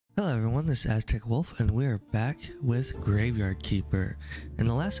Hello everyone, this is Aztec Wolf, and we're back with Graveyard Keeper. In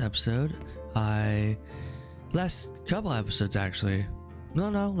the last episode, last couple episodes actually.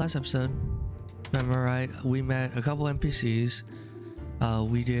 Last episode. Remember right? We met a couple NPCs.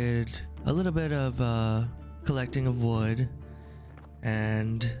 We did a little bit of collecting of wood,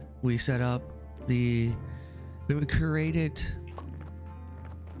 and we set up we created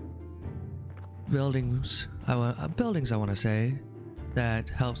buildings. I want to say. That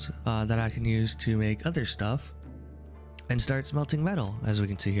helps that I can use to make other stuff and start smelting metal, as we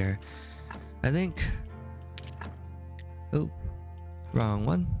can see here. I think wrong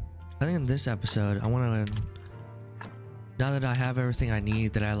one. I think in this episode I want to, now that I have everything I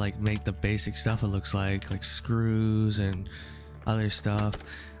need, that I like make the basic stuff, it looks like screws and other stuff.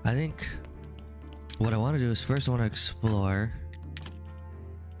 I think what I want to do is first I want to explore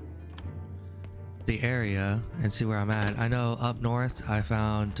the area and see where I'm at. I know up north I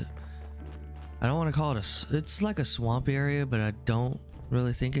found, I don't want to call it it's like a swampy area, but I don't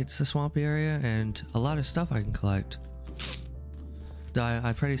really think it's a swampy area, and a lot of stuff I can collect.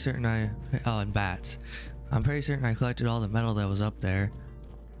 I'm pretty certain and bats. I'm pretty certain I collected all the metal that was up there.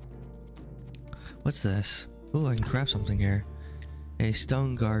 What's this? Ooh, I can craft something here. A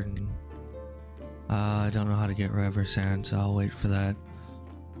stone garden. I don't know how to get river sand, so I'll wait for that.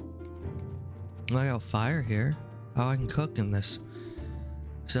 I got fire here. Oh, I can cook in this.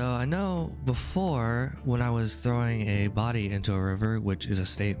 So I know before, when I was throwing a body into a river, which is a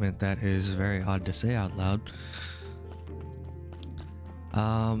statement that is very odd to say out loud,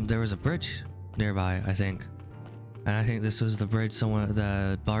 there was a bridge nearby, I think. And I think this was the bridge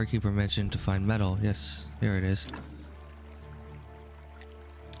the barkeeper mentioned to find metal. Yes, here it is.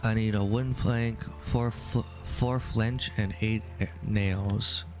 I need a wooden plank, four flint, and 8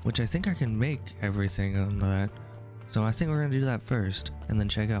 nails, which I think I can make everything on that. So I think we're gonna do that first, and then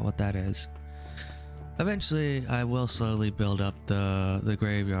check out what that is. Eventually, I will slowly build up the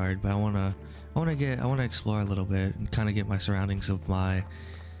graveyard, but I wanna explore a little bit and kind of get my surroundings of my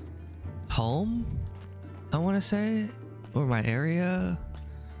home, I want to say, or my area.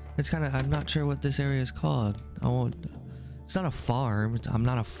 It's kind of, I'm not sure what this area is called. It's not a farm. I'm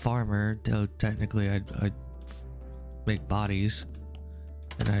not a farmer, though technically I make bodies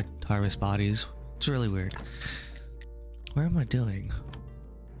and I harvest bodies. It's really weird. Where am I doing?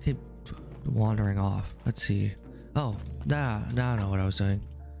 Keep wandering off. Let's see. Oh, now I know what I was doing.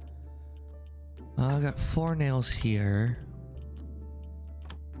 I got 4 nails here.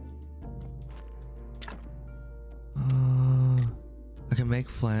 I can make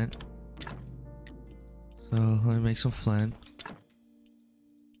flint. So let me make some flint.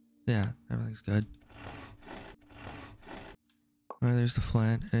 Yeah, everything's good. Alright, there's the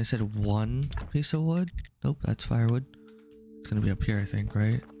flint. And it said 1 piece of wood. Nope, that's firewood. It's gonna be up here, I think,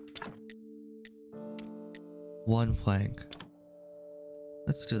 right? 1 plank.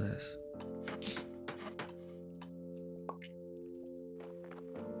 Let's do this.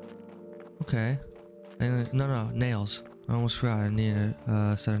 Okay. And no, nails. I almost forgot I need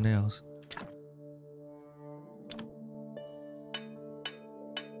a set of nails.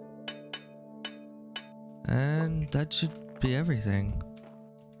 And that should be everything.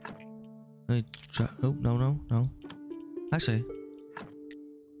 Let me try. Oh, no. Actually,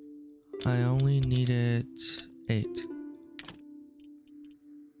 I only needed 8.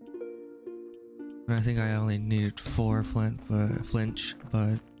 And I think I only needed 4 flinch, but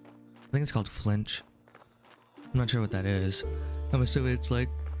I think it's called flinch. I'm not sure what that is. I'm assuming it's like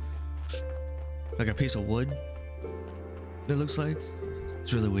a piece of wood. It looks like.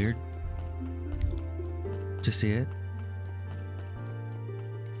 It's really weird. To see it.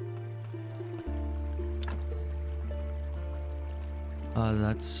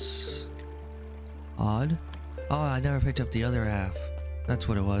 That's odd. Oh, I never picked up the other half. That's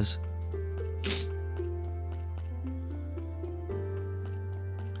what it was.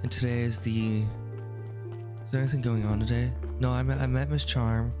 And today is the... Is there anything going on today? No, I met Miss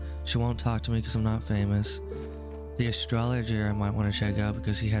Charm. She won't talk to me because I'm not famous. The astrologer I might want to check out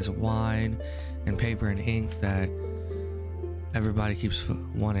because he has wine and paper and ink that everybody keeps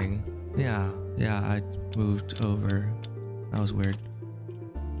wanting. Yeah, I moved over. That was weird.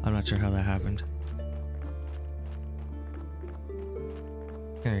 I'm not sure how that happened.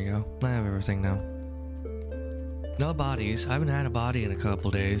 There you go. I have everything now. No bodies. I haven't had a body in a couple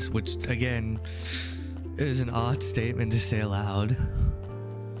days, which again is an odd statement to say aloud.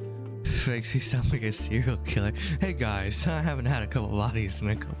 Makes me sound like a serial killer. Hey guys, I haven't had a couple bodies in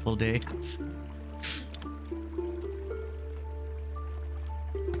a couple days.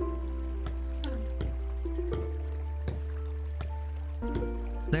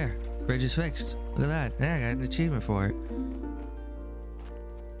 There. Bridge is fixed. Look at that. Yeah, I got an achievement for it.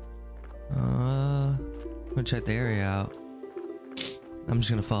 I'm gonna check the area out. I'm just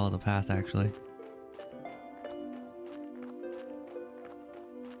gonna follow the path actually.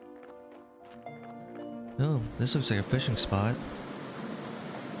 Oh, this looks like a fishing spot.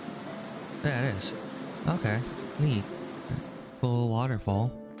 Yeah, it is. Okay, neat. Cool waterfall.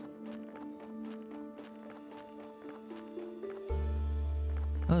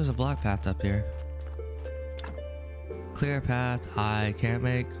 Oh, there's a block path up here. Clear path. I can't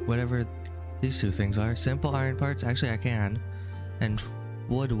make whatever these two things are. Simple iron parts. Actually, I can. And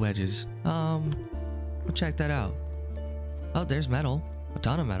wood wedges. We'll check that out. Oh, there's metal. A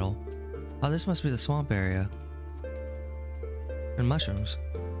ton of metal. Oh, this must be the swamp area. And mushrooms.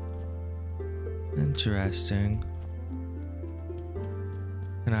 Interesting.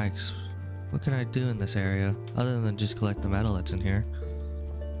 What can I do in this area other than just collect the metal that's in here?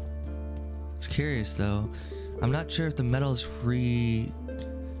 It's curious though. I'm not sure if the metal's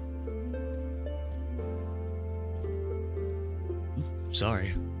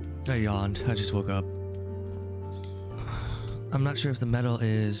Sorry, I yawned. I just woke up. I'm not sure if the metal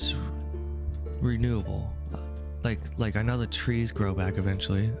is renewable. Like I know the trees grow back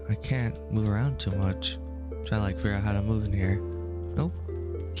eventually. I can't move around too much. Try to like figure out how to move in here. Nope.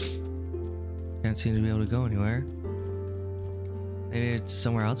 Can't seem to be able to go anywhere. Maybe it's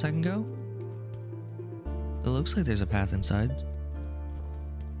somewhere else I can go? It looks like there's a path inside.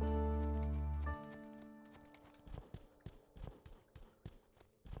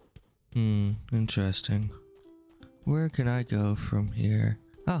 Interesting. Where can I go from here?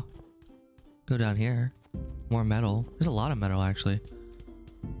 Oh, go down here. More metal. There's a lot of metal actually.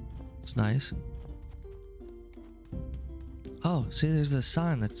 It's nice. Oh, see, there's a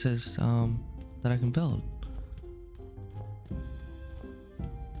sign that says that I can build.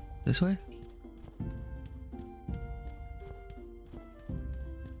 This way?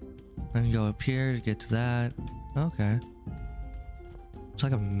 I can go up here to get to that. Okay. It's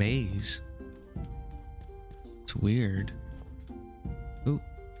like a maze. It's weird. Ooh,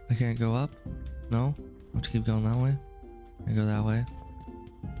 I can't go up? No? I have to keep going that way? I go that way.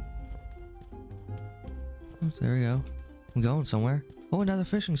 Oh, there we go. I'm going somewhere. Oh, another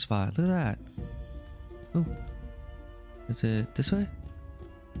fishing spot. Look at that. Ooh. Is it this way?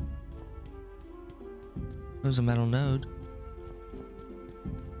 There's a metal node.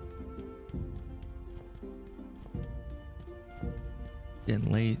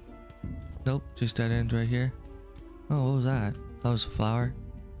 Getting late. Nope, just dead end right here. Oh, what was that? That was a flower.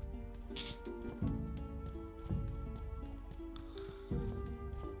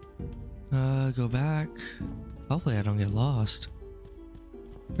 Go back. Hopefully I don't get lost.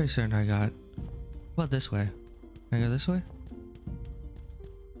 Pretty certain I got. What about this way? Can I go this way?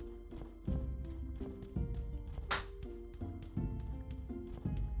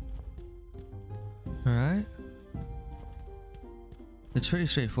 Alright. It's pretty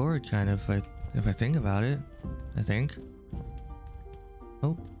straightforward, kind of, if I think about it. I think.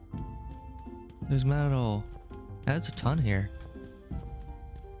 Oh. There's metal. That's a ton here.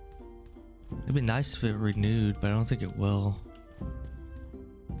 It'd be nice if it renewed, but I don't think it will.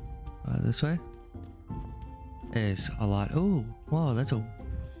 This way? It's a lot. Oh, whoa, that's a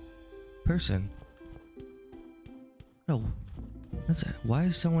person. No. That's it. Why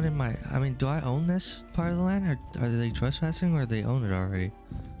is someone in my... I mean, do I own this part of the land? Or are they trespassing or they own it already?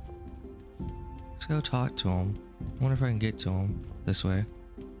 Let's go talk to them. I wonder if I can get to them this way.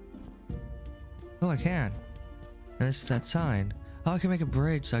 Oh, I can. And this is that sign. Oh, I can make a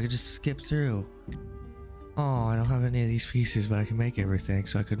bridge so I could just skip through. Oh, I don't have any of these pieces, but I can make everything,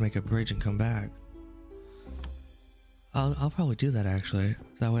 so I could make a bridge and come back. I'll probably do that actually.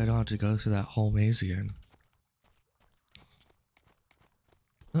 That way I don't have to go through that whole maze again.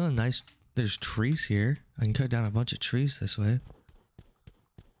 Oh, nice. There's trees here. I can cut down a bunch of trees this way.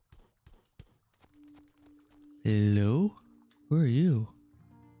 Hello? Where are you?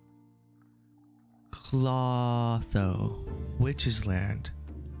 Clotho. Wiches land.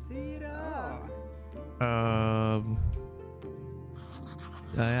 Oh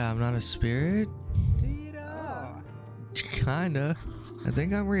yeah, I'm not a spirit? Kinda. I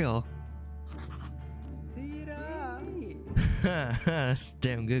think I'm real. That's a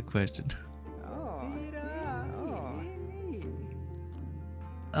damn good question.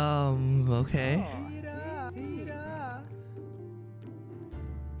 Okay.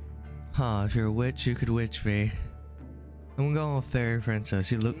 Huh, if you're a witch, you could witch me. I'm going with fairy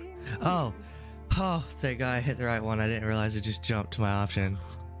princess. You look... Oh! Oh, thank God I hit the right one. I didn't realize it just jumped to my option.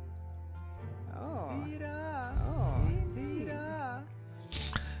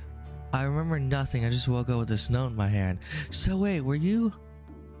 I remember nothing. I just woke up with this note in my hand. So wait, were you?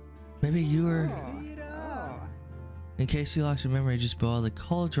 Maybe you were... In case you lost your memory, just boil the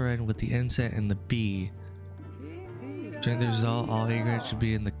cauldron with the incense and the bee. Drink the result. All ingredients should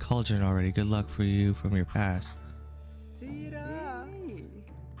be in the cauldron already. Good luck for you from your past.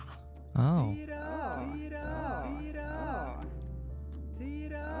 Oh.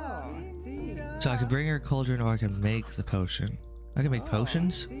 So I can bring her a cauldron or I can make the potion. I can make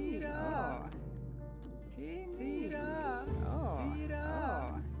potions?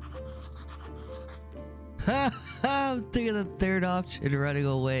 I'm thinking the third option, running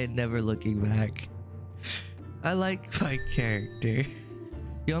away and never looking back. I like my character.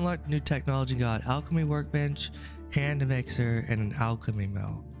 You unlock new technology, got alchemy workbench, hand mixer, and an alchemy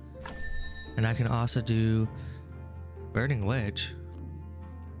mill. And I can also do burning witch.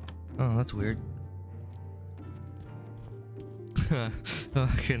 Oh, that's weird. I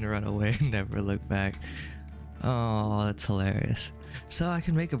can run away and never look back. Oh, that's hilarious. So I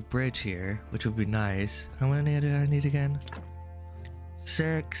can make a bridge here, which would be nice. How many do I need again?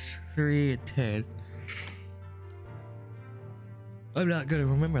 6, 3, and 10. I'm not gonna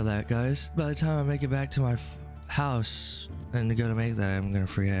remember that, guys. By the time I make it back to my house and go to make that, I'm gonna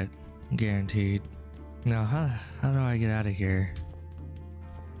forget. Guaranteed. Now, how do I get out of here?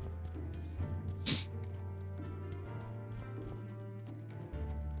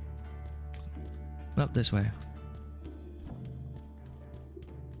 Up this way.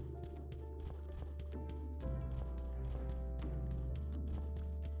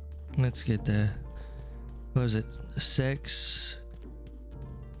 Let's get the, what was it, 6,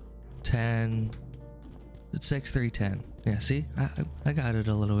 10, it's 6, 3, 10. Yeah, see, I got it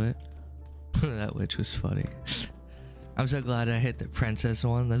a little bit. That witch was funny. I'm so glad I hit the princess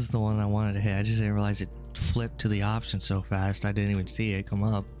one. That's the one I wanted to hit. I just didn't realize it flipped to the option so fast. I didn't even see it come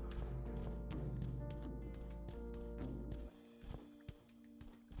up.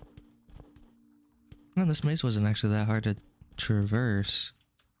 No, this maze wasn't actually that hard to traverse.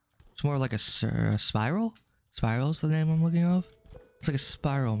 It's more like a spiral? Spiral's the name I'm looking of? It's like a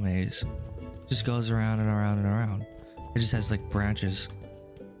spiral maze. It just goes around and around and around. It just has like branches.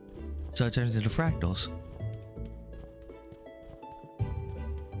 So it turns into fractals.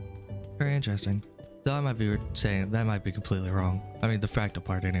 Very interesting. Though I might be saying that might be completely wrong. I mean the fractal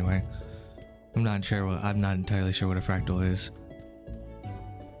part anyway. I'm not entirely sure what a fractal is.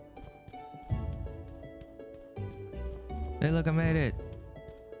 Hey look, I made it!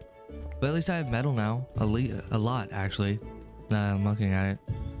 But at least I have metal now. A lot actually. Now that I'm looking at it.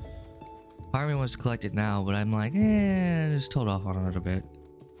 Part of me wants to collect it now, but I'm like, just hold off on it a bit.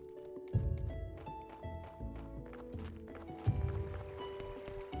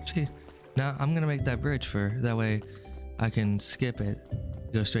 See, now I'm gonna make that bridge for that way I can skip it,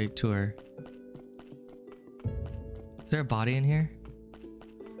 go straight to her. Is there a body in here?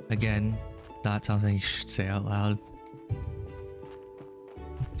 Again, not something you should say out loud.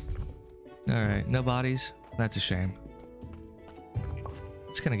 Alright, no bodies. That's a shame.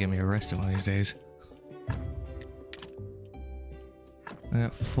 It's gonna get me arrested one of these days. I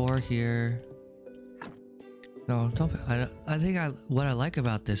got 4 here. No, don't. I think what I like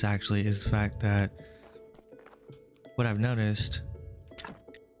about this actually is the fact that what I've noticed,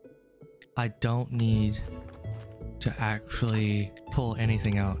 I don't need to actually pull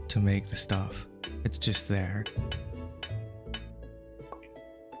anything out to make the stuff. It's just there.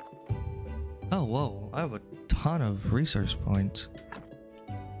 Oh, whoa, I have a ton of resource points.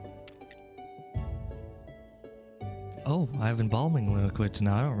 Oh, I have embalming liquids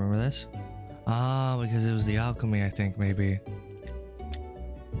now. I don't remember this. Ah, because it was the alchemy, I think, maybe.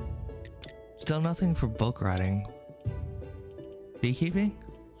 Still nothing for book writing. Beekeeping?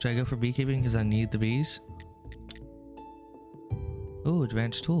 Should I go for beekeeping because I need the bees? Ooh,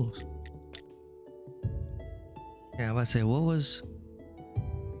 advanced tools. Yeah, I was about to say, what was...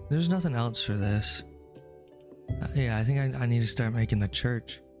 There's nothing else for this. Yeah, I think I need to start making the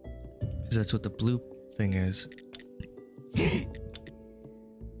church. Because that's what the blue thing is.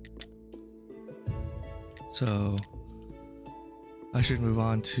 So... I should move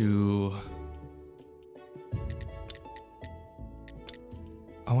on to...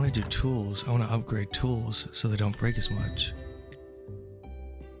 I want to do tools. I want to upgrade tools so they don't break as much.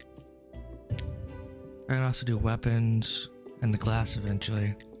 I can also do weapons and the glass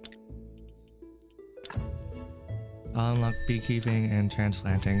eventually. I'll unlock beekeeping and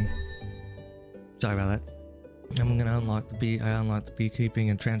transplanting. Sorry about that. I'm gonna unlock the I unlocked the beekeeping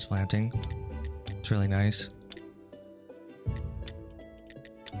and transplanting. It's really nice.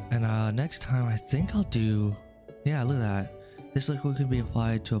 And next time I think I'll do... Yeah, look at that. This liquid can be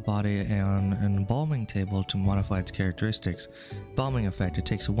applied to a body on an embalming table to modify its characteristics. Embalming effect. It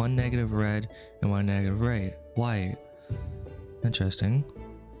takes 1 negative red and 1 negative white. Interesting.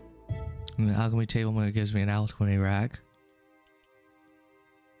 And the alchemy table gives me an alchemy rack.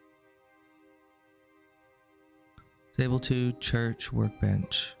 Table 2, church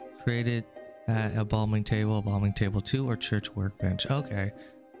workbench. Created at a embalming table 2, or church workbench. Okay.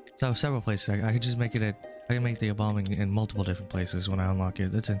 So I have several places. I could just make it at... I can make the embalming in multiple different places when I unlock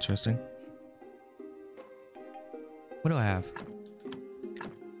it. That's interesting. What do I have?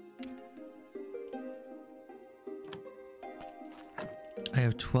 I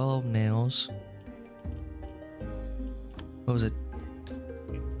have 12 nails. What was it?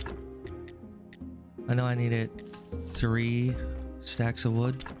 I know I needed 3 stacks of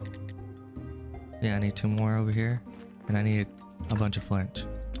wood. Yeah, I need 2 more over here. And I need a bunch of flint.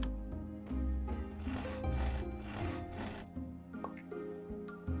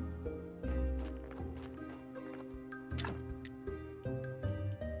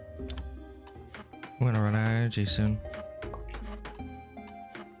 I'm gonna run out of energy soon.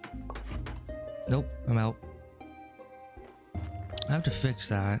 Nope, I'm out. I have to fix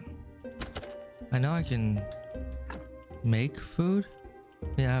that. I know I can make food.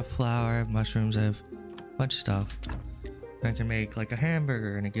 Yeah, I have flour, I have mushrooms, I have a bunch of stuff. I can make like a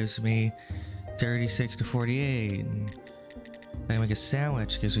hamburger and it gives me 36 to 48. And I can make a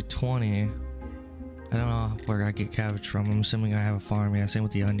sandwich, it gives me 20. I don't know where I get cabbage from. I'm assuming I have a farm. Yeah, same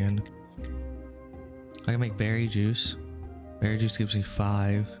with the onion. I can make berry juice. Berry juice gives me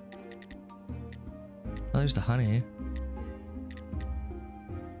 5. Oh, there's the honey.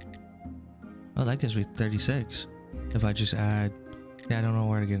 Oh, that gives me 36. If I just add... Yeah, I don't know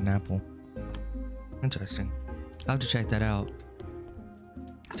where to get an apple. Interesting. I'll have to check that out.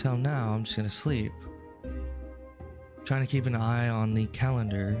 Till now, I'm just gonna sleep. Trying to keep an eye on the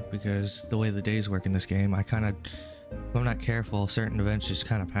calendar, because the way the days work in this game, if I'm not careful, certain events just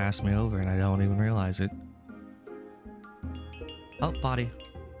kind of pass me over and I don't even realize it. Oh, body.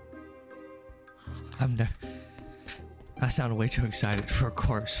 I sound way too excited for a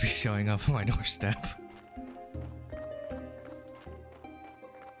corpse to be showing up on my doorstep.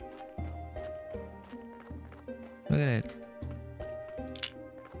 Look at it.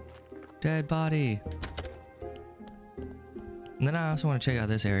 Dead body. And then I also want to check out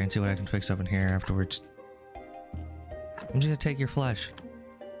this area and see what I can fix up in here afterwards. I'm just gonna take your flesh.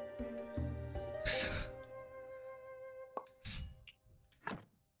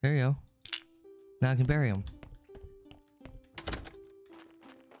 There you go. Now I can bury him.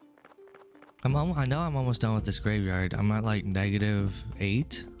 I know I'm almost done with this graveyard. I'm at like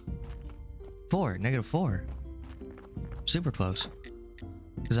 -8? 4. -4. Super close.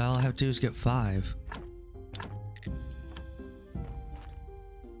 Because all I have to do is get 5.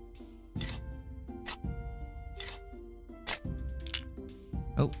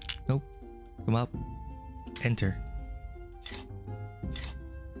 Oh, nope. Come up. Enter.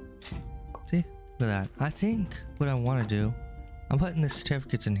 See? Look at that. I think what I want to do... I'm putting the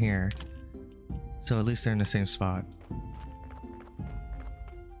certificates in here. So at least they're in the same spot.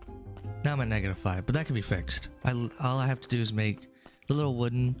 Now I'm at -5, but that can be fixed. All I have to do is make the little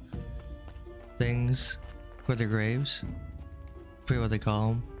wooden things for their graves. I forget what they call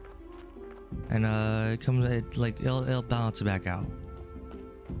them. And it'll balance it back out.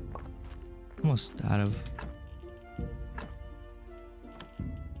 Almost out of...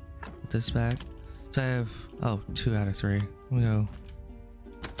 Put this back. So I have... Oh, 2 out of 3. Let me go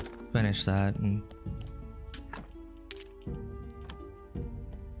finish that and...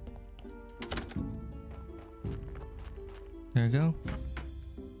 There we go.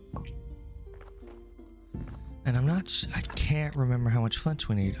 And I can't remember how much flint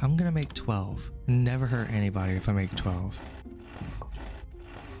we need. I'm gonna make 12. Never hurt anybody if I make 12.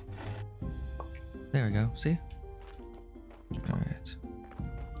 There we go, see? Alright.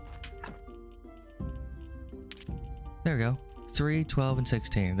 There we go. 3, 12, and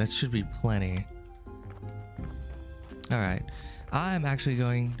 16. That should be plenty. Alright. I'm actually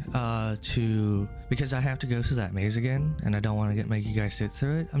going to... Because I have to go through that maze again, and I don't want to make you guys sit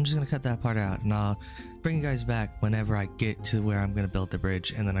through it, I'm just going to cut that part out, and I'll bring you guys back whenever I get to where I'm going to build the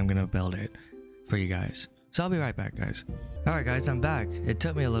bridge, and then I'm going to build it for you guys. So I'll be right back, guys. Alright guys, I'm back. It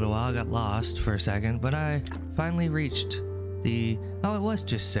took me a little while, I got lost for a second, but I finally reached the... Oh, it was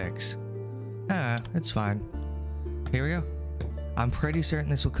just 6. It's fine. Here we go. I'm pretty certain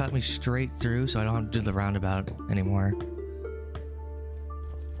this will cut me straight through, so I don't have to do the roundabout anymore.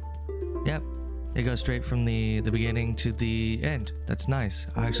 Yep, it goes straight from the beginning to the end. That's nice.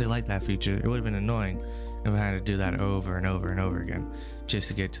 I actually like that feature. It would have been annoying if I had to do that over and over and over again just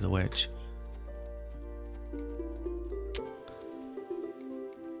to get to the witch.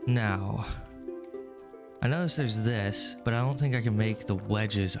 Now, I noticed there's this, but I don't think I can make the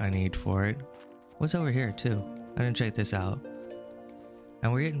wedges I need for it. What's over here too? I didn't check this out.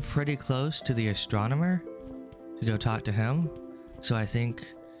 And we're getting pretty close to the astronomer to go talk to him. So I think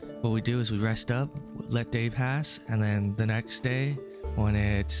what we do is we rest up, let day pass, and then the next day when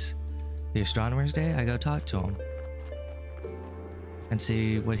it's the astronomer's day, I go talk to him and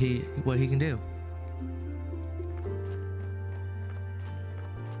see what he can do.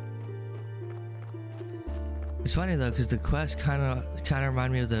 It's funny though, because the quest kind of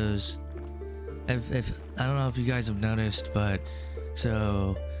remind me of those. If I don't know if you guys have noticed, but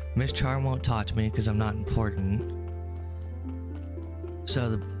so Miss Charm won't talk to me because I'm not important.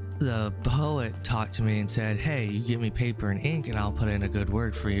 So the poet talked to me and said, "Hey, you give me paper and ink, and I'll put in a good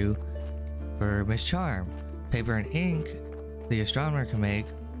word for you for Miss Charm." Paper and ink, the astronomer can make,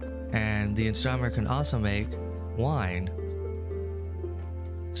 and the astronomer can also make wine.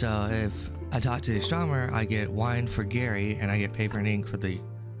 So if I talk to the astronomer, I get wine for Gary, and I get paper and ink for the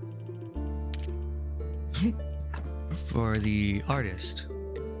artist.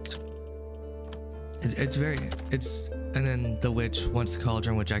 And then the witch wants the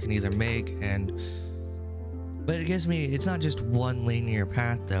cauldron, which I can either make but it gives me, it's not just one linear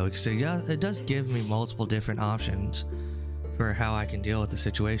path though, because it does give me multiple different options for how I can deal with the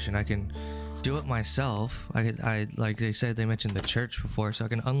situation. I can do it myself. I like they said, they mentioned the church before, so I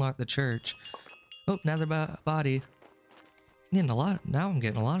can unlock the church. Oh, another body. I'm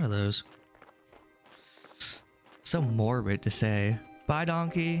getting a lot of those. So morbid to say. Bye,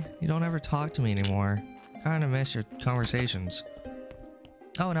 donkey. You don't ever talk to me anymore. Kind of miss your conversations.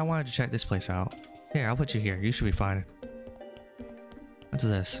 Oh, and I wanted to check this place out. Here, I'll put you here. You should be fine. What's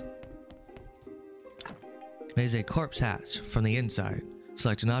this? There's a corpse hatch from the inside.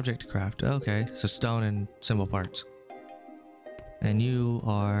 Select an object to craft. Okay, so stone and symbol parts. And you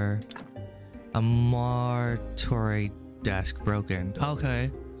are a mortuary desk broken.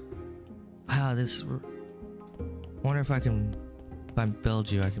 Okay. Wow, this. Wonder if I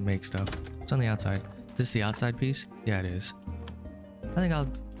build you, I can make stuff. It's on the outside. Is this the outside piece? Yeah, it is. I think I'll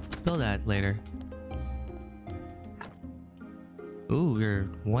build that later. Ooh, you're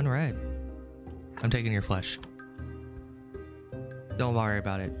one red. I'm taking your flesh. Don't worry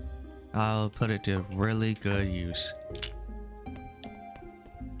about it. I'll put it to really good use.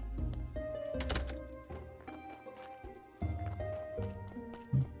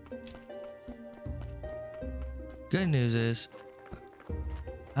 Good news is,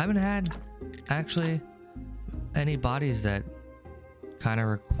 I haven't had actually any bodies that kind of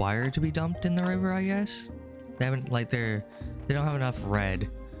require to be dumped in the river, I guess. They haven't, like, they don't have enough red.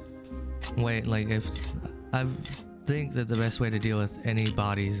 Wait, like, if I think that the best way to deal with any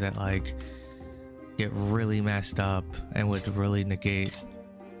bodies that like get really messed up and would really negate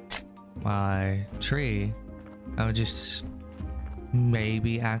my tree, I would just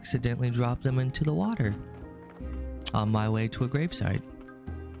maybe accidentally drop them into the water on my way to a gravesite.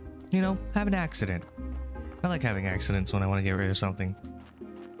 You know, have an accident. I like having accidents when I want to get rid of something.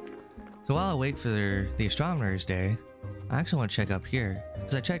 So while I wait for the astronomer's day, I actually want to check up here,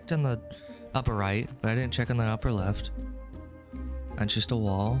 because I checked on the upper right, but I didn't check on the upper left. That's just a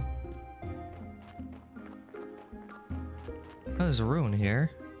wall. Oh, there's a ruin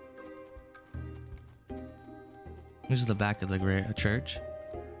here. This is the back of the church.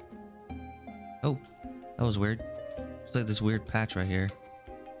 Oh, that was weird. It's like this weird patch right here.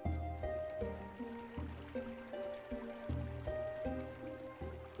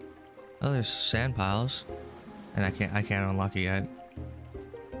 Oh, there's sand piles, and I can't unlock it yet.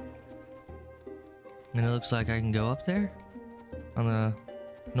 And it looks like I can go up there on the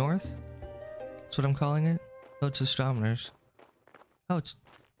north. That's what I'm calling it. Oh, it's astronomers. Oh, it's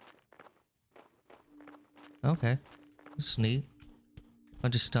okay. This is neat.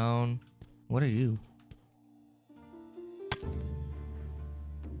 Bunch of stone. What are you?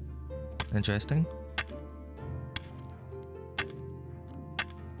 Interesting.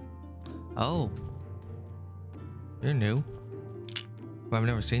 Oh. You're new. Well, I've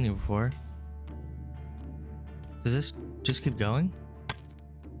never seen you before. Does this just keep going?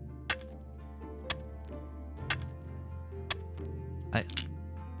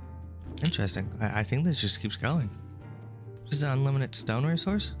 Interesting. I think this just keeps going. Just an unlimited stone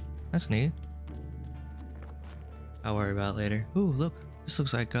resource? That's neat. I'll worry about it later. Ooh, look. This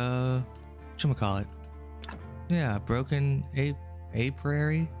looks like, whatchamacallit? Yeah, broken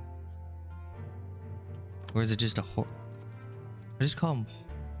apiary? Or is it just a I just call them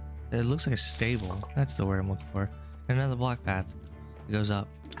It looks like a stable. That's the word I'm looking for. And another block path. It goes up.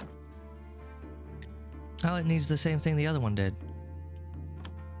 Oh, it needs the same thing the other one did.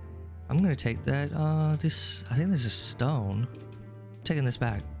 I'm gonna take that, I think this is stone. Taking this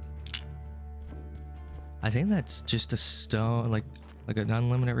back. I think that's just a stone, like an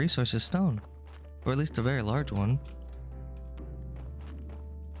unlimited resource of stone. Or at least a very large one.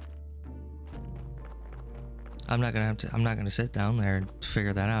 I'm not gonna sit down there and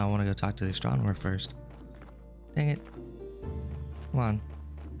figure that out. I wanna go talk to the astronomer first. Dang it. Come on.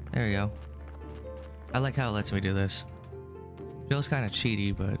 There we go. I like how it lets me do this. Feels kind of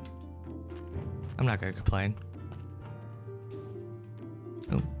cheaty, but I'm not gonna complain.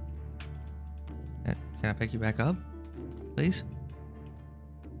 Oh. Can I pick you back up? Please?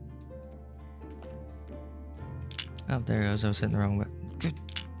 Oh, there it goes. I was hitting the wrong button.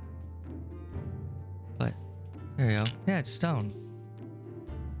 But, there you go. Yeah, it's stone.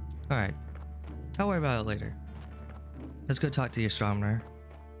 Alright. I'll worry about it later. Let's go talk to the astronomer.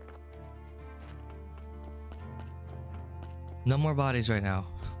 No more bodies right now.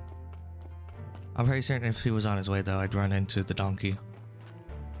 I'm pretty certain if he was on his way though, I'd run into the donkey.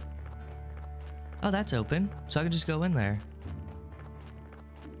 Oh, that's open. So I can just go in there.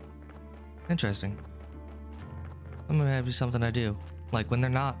 Interesting. I'm gonna have something I do. Like when they're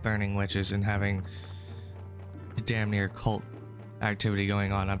not burning witches and having damn near cult activity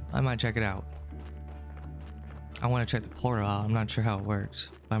going on, I might check it out. I want to check the portal out. I'm not sure how it works.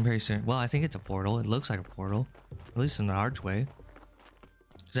 But I'm very certain. Well, I think it's a portal. It looks like a portal. At least in an archway.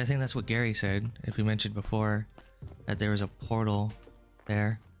 Because I think that's what Gary said. If he mentioned before that there was a portal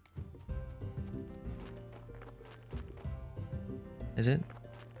there. Is it?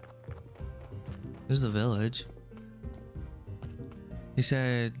 This is the village. He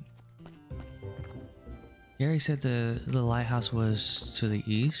said... Gary said the lighthouse was to the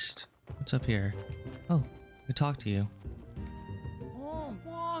east. What's up here? Oh, I talked to you.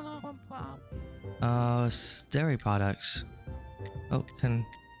 Dairy products. Oh,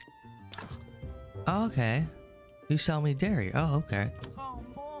 oh, okay. You sell me dairy. Oh, okay.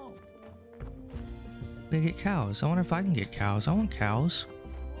 We get cows. I wonder if I can get cows. I want cows.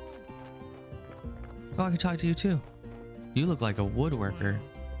 Oh, I can talk to you too. You look like a woodworker.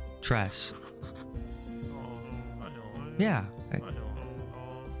 Tress. Yeah.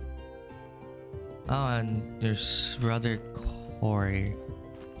 Oh, and your brother Corey.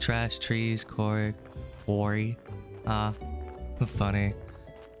 Trash, trees, Corey. Funny.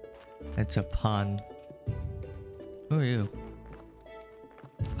 It's a pun. Who are you?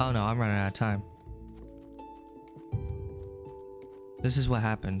 Oh no, I'm running out of time. This is what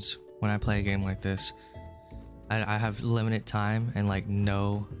happens when I play a game like this. I have limited time and like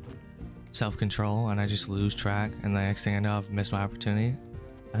no self-control, and I just lose track, and the next thing I know, I've missed my opportunity.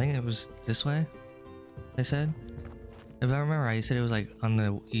 I think it was this way, they said. If I remember right, you said it was like on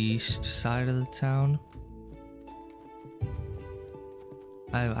the east side of the town.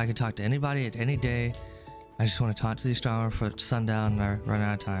 I could talk to anybody at any day. I just want to talk to the astronomer for sundown and I run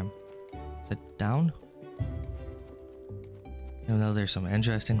out of time. Is it down? Even though there's some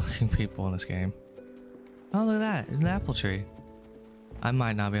interesting looking people in this game. Oh, look at that. It's an apple tree. I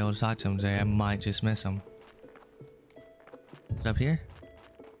might not be able to talk to him today. I might just miss him. Is it up here?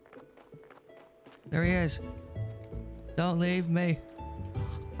 There he is. Don't leave me.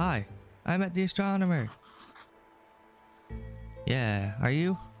 Hi, I'm at the astronomer. Yeah, are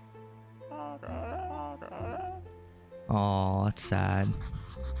you? Oh, that's sad.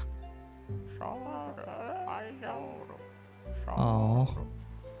 Oh.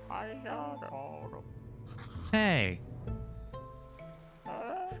 Hey.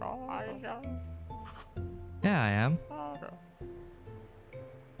 Yeah, I am.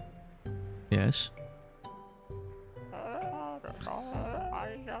 Yes.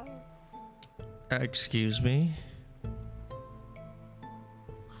 Excuse me?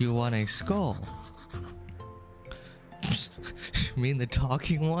 You want a skull? You mean the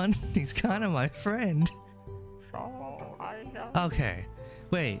talking one? He's kind of my friend. Okay,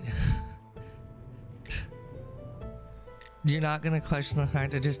 wait. You're not gonna question the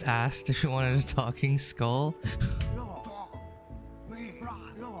fact I just asked if you wanted a talking skull?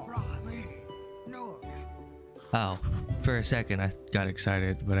 Oh, for a second I got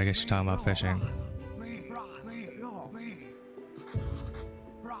excited, but I guess you're talking about fishing.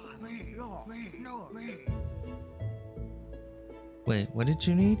 Wait, what did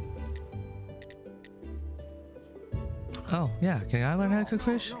you need? Oh, yeah, can I learn how to cook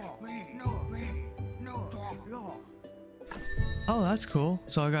fish? Oh, that's cool.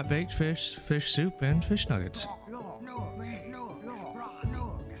 So I got baked fish, fish soup, and fish nuggets.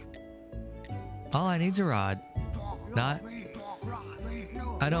 All I need's a rod. Not...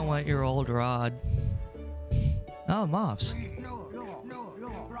 I don't want your old rod. Oh, moths.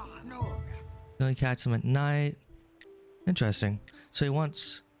 You only catch them at night. Interesting. So he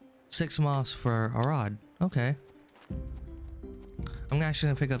wants 6 moths for a rod. Okay. I'm actually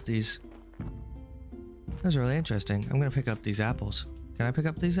gonna pick up these. That was really interesting. I'm gonna pick up these apples. Can I pick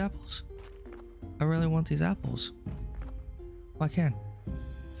up these apples? I really want these apples. Oh, I can.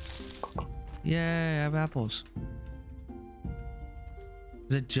 Yay, I have apples.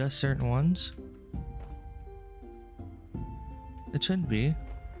 Is it just certain ones? It should be.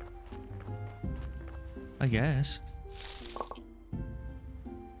 I guess.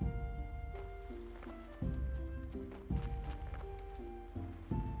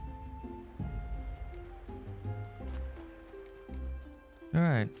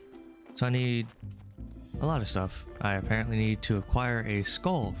 Alright. So I need a lot of stuff. I apparently need to acquire a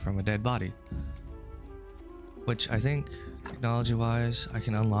skull from a dead body. Which I think, technology-wise, I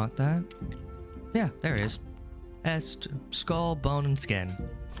can unlock that. Yeah, there it is. Skull, bone, and skin.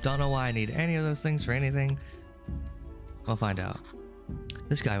 Don't know why I need any of those things for anything. We'll find out.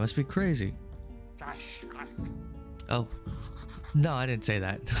 This guy must be crazy. Oh. No, I didn't say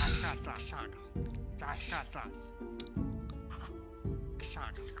that.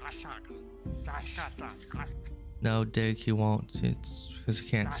 No, Dig, he won't. It's because he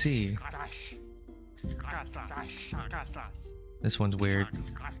can't see. This one's weird.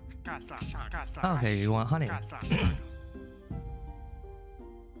 Okay, you want honey.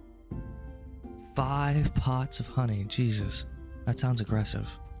 5 pots of honey. Jesus. That sounds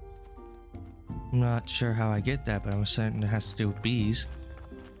aggressive. I'm not sure how I get that, but I'm certain it has to do with bees.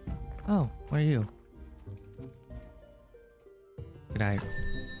 Oh, what are you? Good night.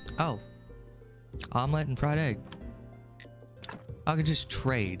 Oh. Omelet and fried egg. I could just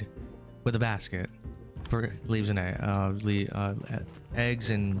trade with a basket for leaves and eggs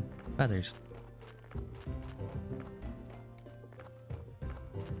and feathers.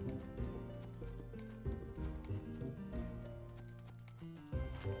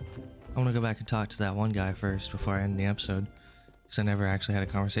 I want to go back and talk to that one guy first before I end the episode, because I never actually had a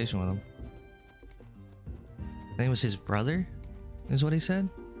conversation with him. I think it was his brother, is what he said.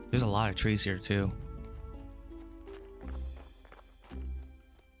 There's a lot of trees here too.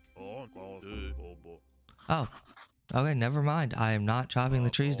 Oh, okay, never mind. I am not chopping the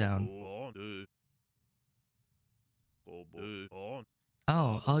trees down.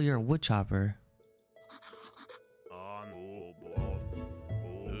 Oh, you're a wood chopper.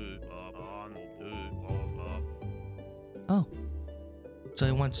 Oh, so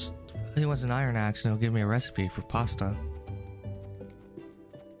he wants an iron axe and he'll give me a recipe for pasta.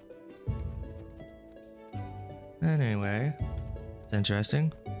 Anyway, it's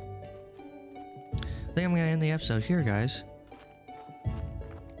interesting. I think I'm gonna end the episode here, guys. I'm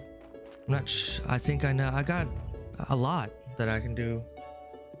not I think I know. I got a lot that I can do,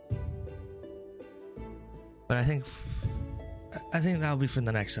 but I think that'll be for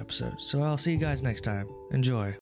the next episode. So I'll see you guys next time. Enjoy.